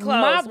really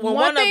close.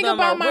 One thing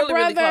about my brother,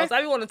 really close.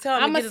 I want to tell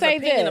him his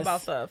opinion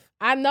about stuff.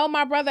 I know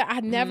my brother.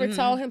 I never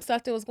told him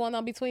stuff that was going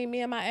on between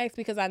me and my ex,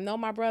 because I know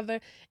my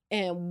brother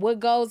and what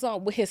goes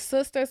on with his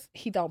sisters.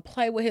 He don't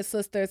play with his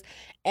sisters.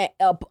 And,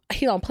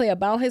 he don't play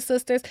about his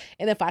sisters.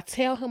 And if I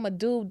tell him a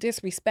dude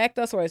disrespect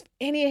us, or if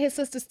any of his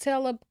sisters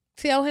tell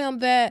him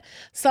that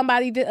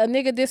a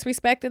nigga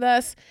disrespected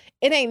us,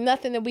 it ain't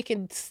nothing that we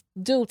can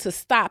do to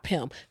stop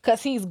him,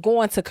 because he's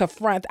going to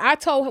confront. I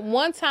told him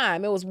one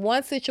time, it was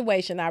one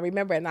situation I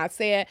remember, and I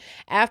said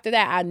after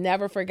that I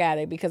never forgot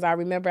it, because I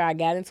remember I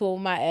got into it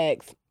with my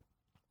ex.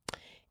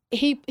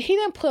 He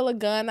didn't pull a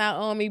gun out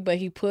on me, but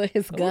he put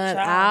his gun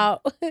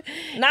out.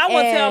 Now I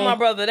wouldn't tell my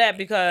brother that,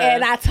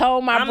 because I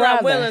told my brother. I'm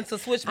not willing to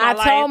switch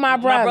my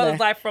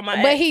brother's life from my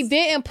ex. But he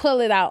didn't pull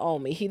it out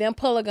on me. He didn't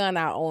pull a gun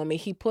out on me.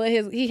 He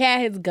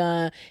had his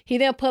gun. He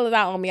didn't pull it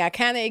out on me. I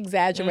kind of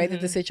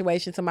exaggerated the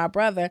situation to my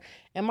brother,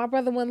 and my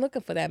brother wasn't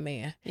looking for that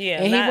man.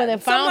 Yeah, and he went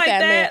and found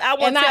that man. I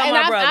wouldn't tell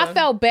my brother. I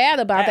felt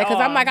bad about that,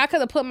 because I'm like, I could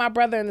have put my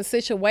brother in the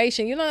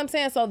situation. You know what I'm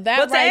saying? So that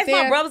but to ask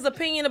my brother's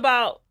opinion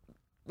about,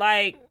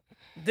 like,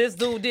 this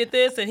dude did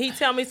this, and he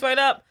tell me straight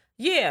up,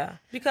 Yeah,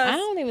 because I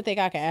don't even think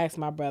I can ask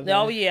my brother.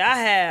 Oh yeah, I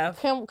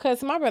have.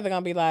 Because my brother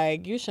gonna be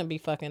like, you shouldn't be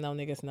fucking no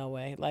niggas no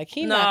way. Like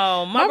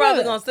my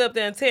brother gonna sit up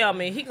there and tell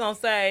me. He gonna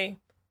say,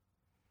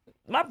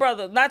 my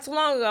brother not too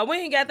long ago. We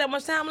ain't got that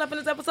much time left in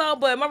this episode,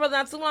 but my brother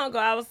not too long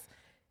ago,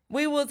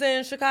 we was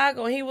in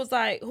Chicago and he was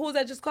like, who was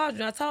that just called you?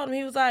 And I told him,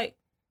 he was like,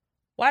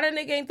 why that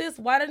nigga ain't this?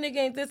 Why that nigga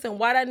ain't this? And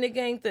why that nigga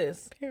ain't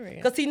this?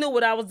 Period. Because he knew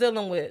what I was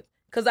dealing with.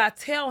 Because I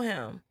tell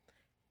him.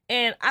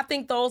 And I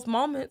think those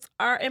moments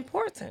are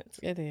important.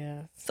 It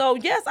is. So,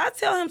 yes, I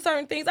tell him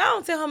certain things. I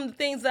don't tell him the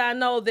things that I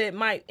know that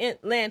might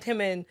land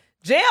him in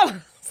jail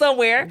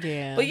somewhere.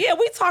 Yeah. But, yeah,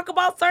 we talk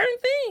about certain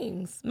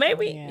things.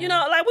 Maybe, we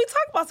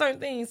talk about certain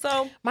things.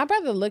 So my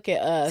brother look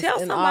at us. Tell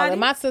and somebody. And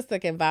my sister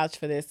can vouch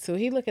for this, too.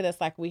 He look at us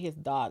like we his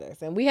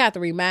daughters. And we have to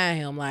remind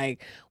him,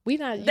 like, we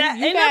not, you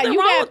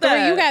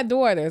got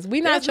daughters.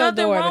 We not your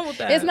daughters.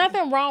 There's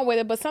nothing wrong with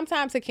it, but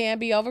sometimes it can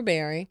be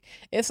overbearing.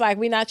 It's like,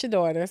 we not your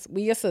daughters.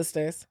 We your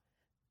sisters.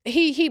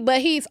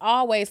 But he's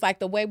always, like,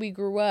 the way we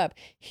grew up,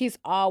 he's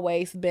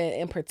always been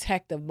in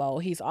protective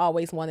mode. He's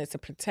always wanted to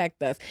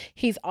protect us.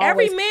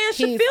 Every man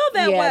should feel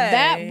that way.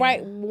 That,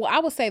 right. I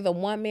would say the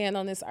one man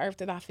on this earth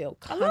that I feel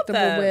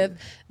comfortable with,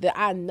 that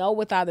I know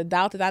without a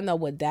doubt that I know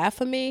would die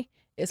for me,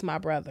 is my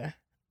brother.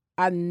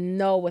 I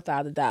know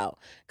without a doubt.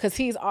 Because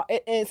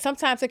and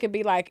sometimes it could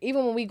be like,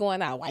 even when we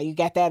going out, why you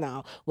got that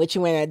on? What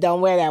you wearing? Don't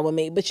wear that with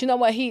me. But you know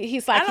what?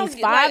 He's like, he's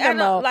father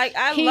mode.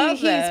 I love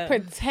that. He's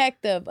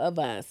protective of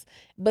us.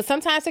 But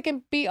sometimes it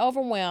can be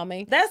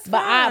overwhelming. That's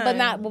fine.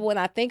 But when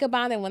I think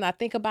about it, when I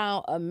think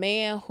about a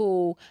man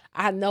who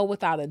I know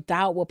without a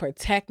doubt will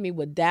protect me,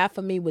 would die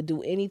for me, would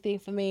do anything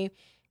for me,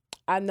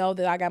 I know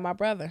that I got my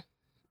brother.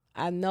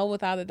 I know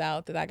without a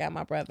doubt that I got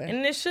my brother.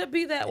 And it should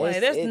be that way.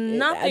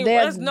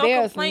 There's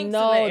no complaints in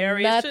the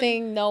area.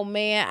 Nothing, no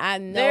man. I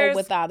know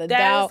without a doubt.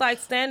 That is like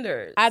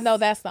standards. I know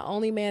that's the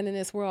only man in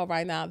this world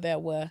right now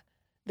that would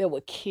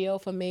kill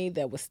for me,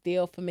 that would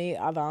steal for me.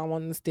 Although I don't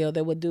want him to steal,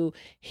 that would do.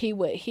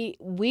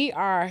 We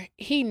are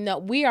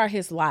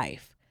his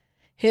life.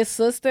 His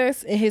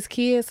sisters and his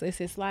kids is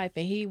his life,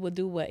 and he would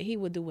do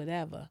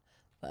whatever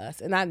for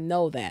us. And I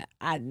know that.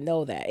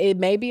 It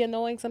may be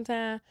annoying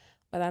sometimes,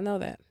 but I know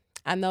that.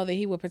 I know that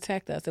he would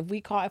protect us. If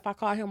I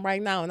call him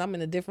right now and I'm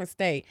in a different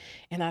state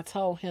and I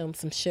told him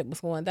some shit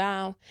was going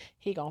down,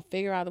 he gonna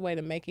figure out a way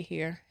to make it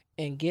here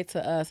and get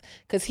to us,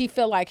 because he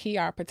feel like he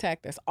our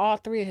protectors. All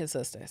three of his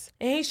sisters.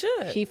 And he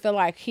should. He feel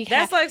like he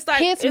That's like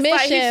his mission.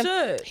 Like he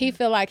should. He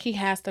feel like he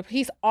has to.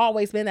 He's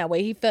always been that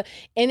way. He feel,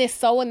 and it's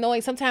so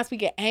annoying. Sometimes we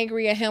get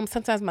angry at him.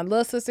 Sometimes my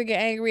little sister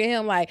get angry at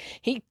him. Like,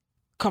 he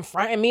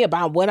confronting me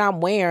about what I'm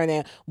wearing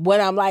and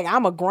what I'm like.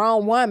 I'm a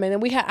grown woman,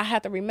 and I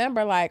have to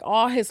remember, like,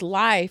 all his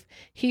life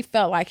he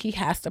felt like he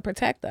has to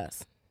protect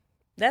us.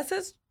 That's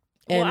his.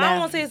 Well, I don't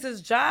want to say it's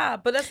his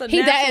job, but that's a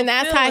natural and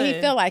that's feeling. how he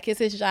feel like it's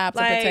his job to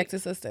protect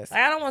his sisters.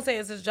 I don't want to say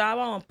it's his job.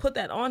 I don't want to put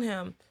that on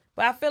him,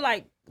 but I feel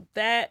like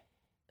that,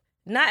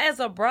 not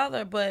as a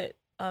brother, but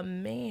a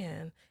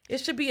man. It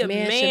should be a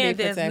man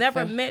that's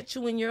never met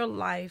you in your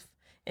life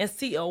and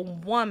see a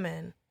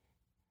woman,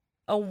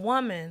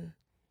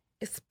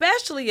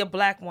 especially a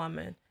black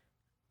woman,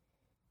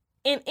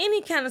 in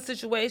any kind of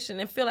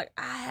situation and feel like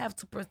I have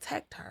to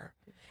protect her.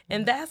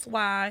 And that's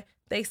why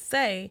they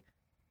say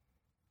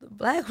the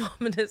black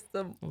woman is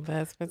the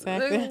best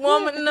protected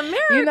woman in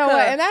America. You know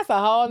what? And that's a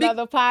whole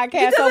nother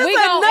podcast. So we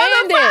gonna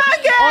end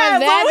it on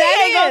that. We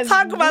ain't gonna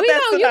talk about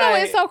that tonight. You know,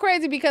 it's so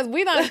crazy because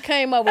we done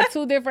came up with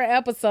 2 different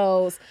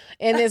episodes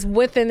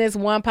within this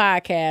one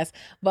podcast.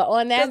 But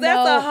on that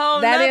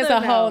note, that is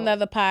a whole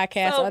nother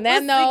podcast. So on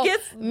that note,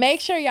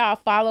 make sure y'all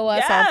follow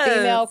us on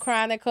Female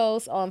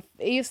Chronicles on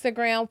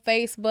Instagram,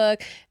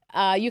 Facebook.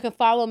 You can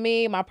follow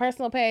me, my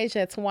personal page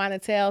at Tawana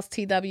Tells,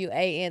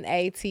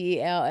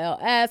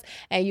 TWANATELLS,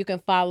 and you can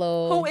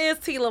follow. Who is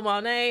Tela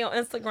Monet on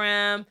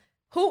Instagram?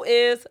 Who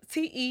is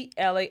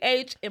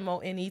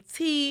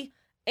TELAHMONET?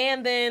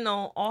 And then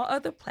on all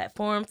other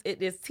platforms,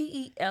 it is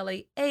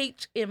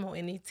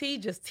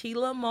TELAHMONET, just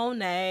Tela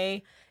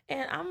Monet.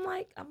 And I'm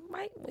like, I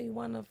might be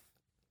one.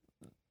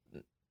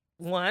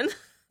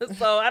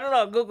 So I don't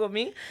know, Google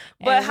me.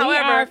 But and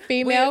however, we are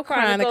Female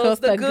Chronicles,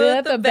 the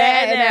good, the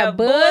bad, and that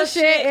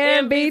bullshit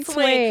in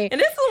between.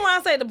 And this is why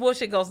I say the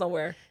bullshit goes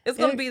nowhere. It's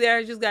gonna be there.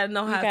 You just gotta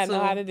know how to.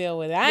 Know how to deal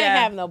with it. I ain't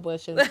have no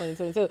bullshit in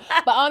 2022.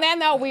 But on that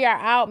note, we are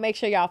out. Make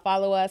sure y'all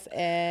follow us,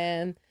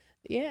 and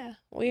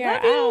we are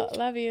out.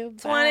 Love you.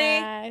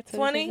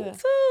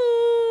 2022.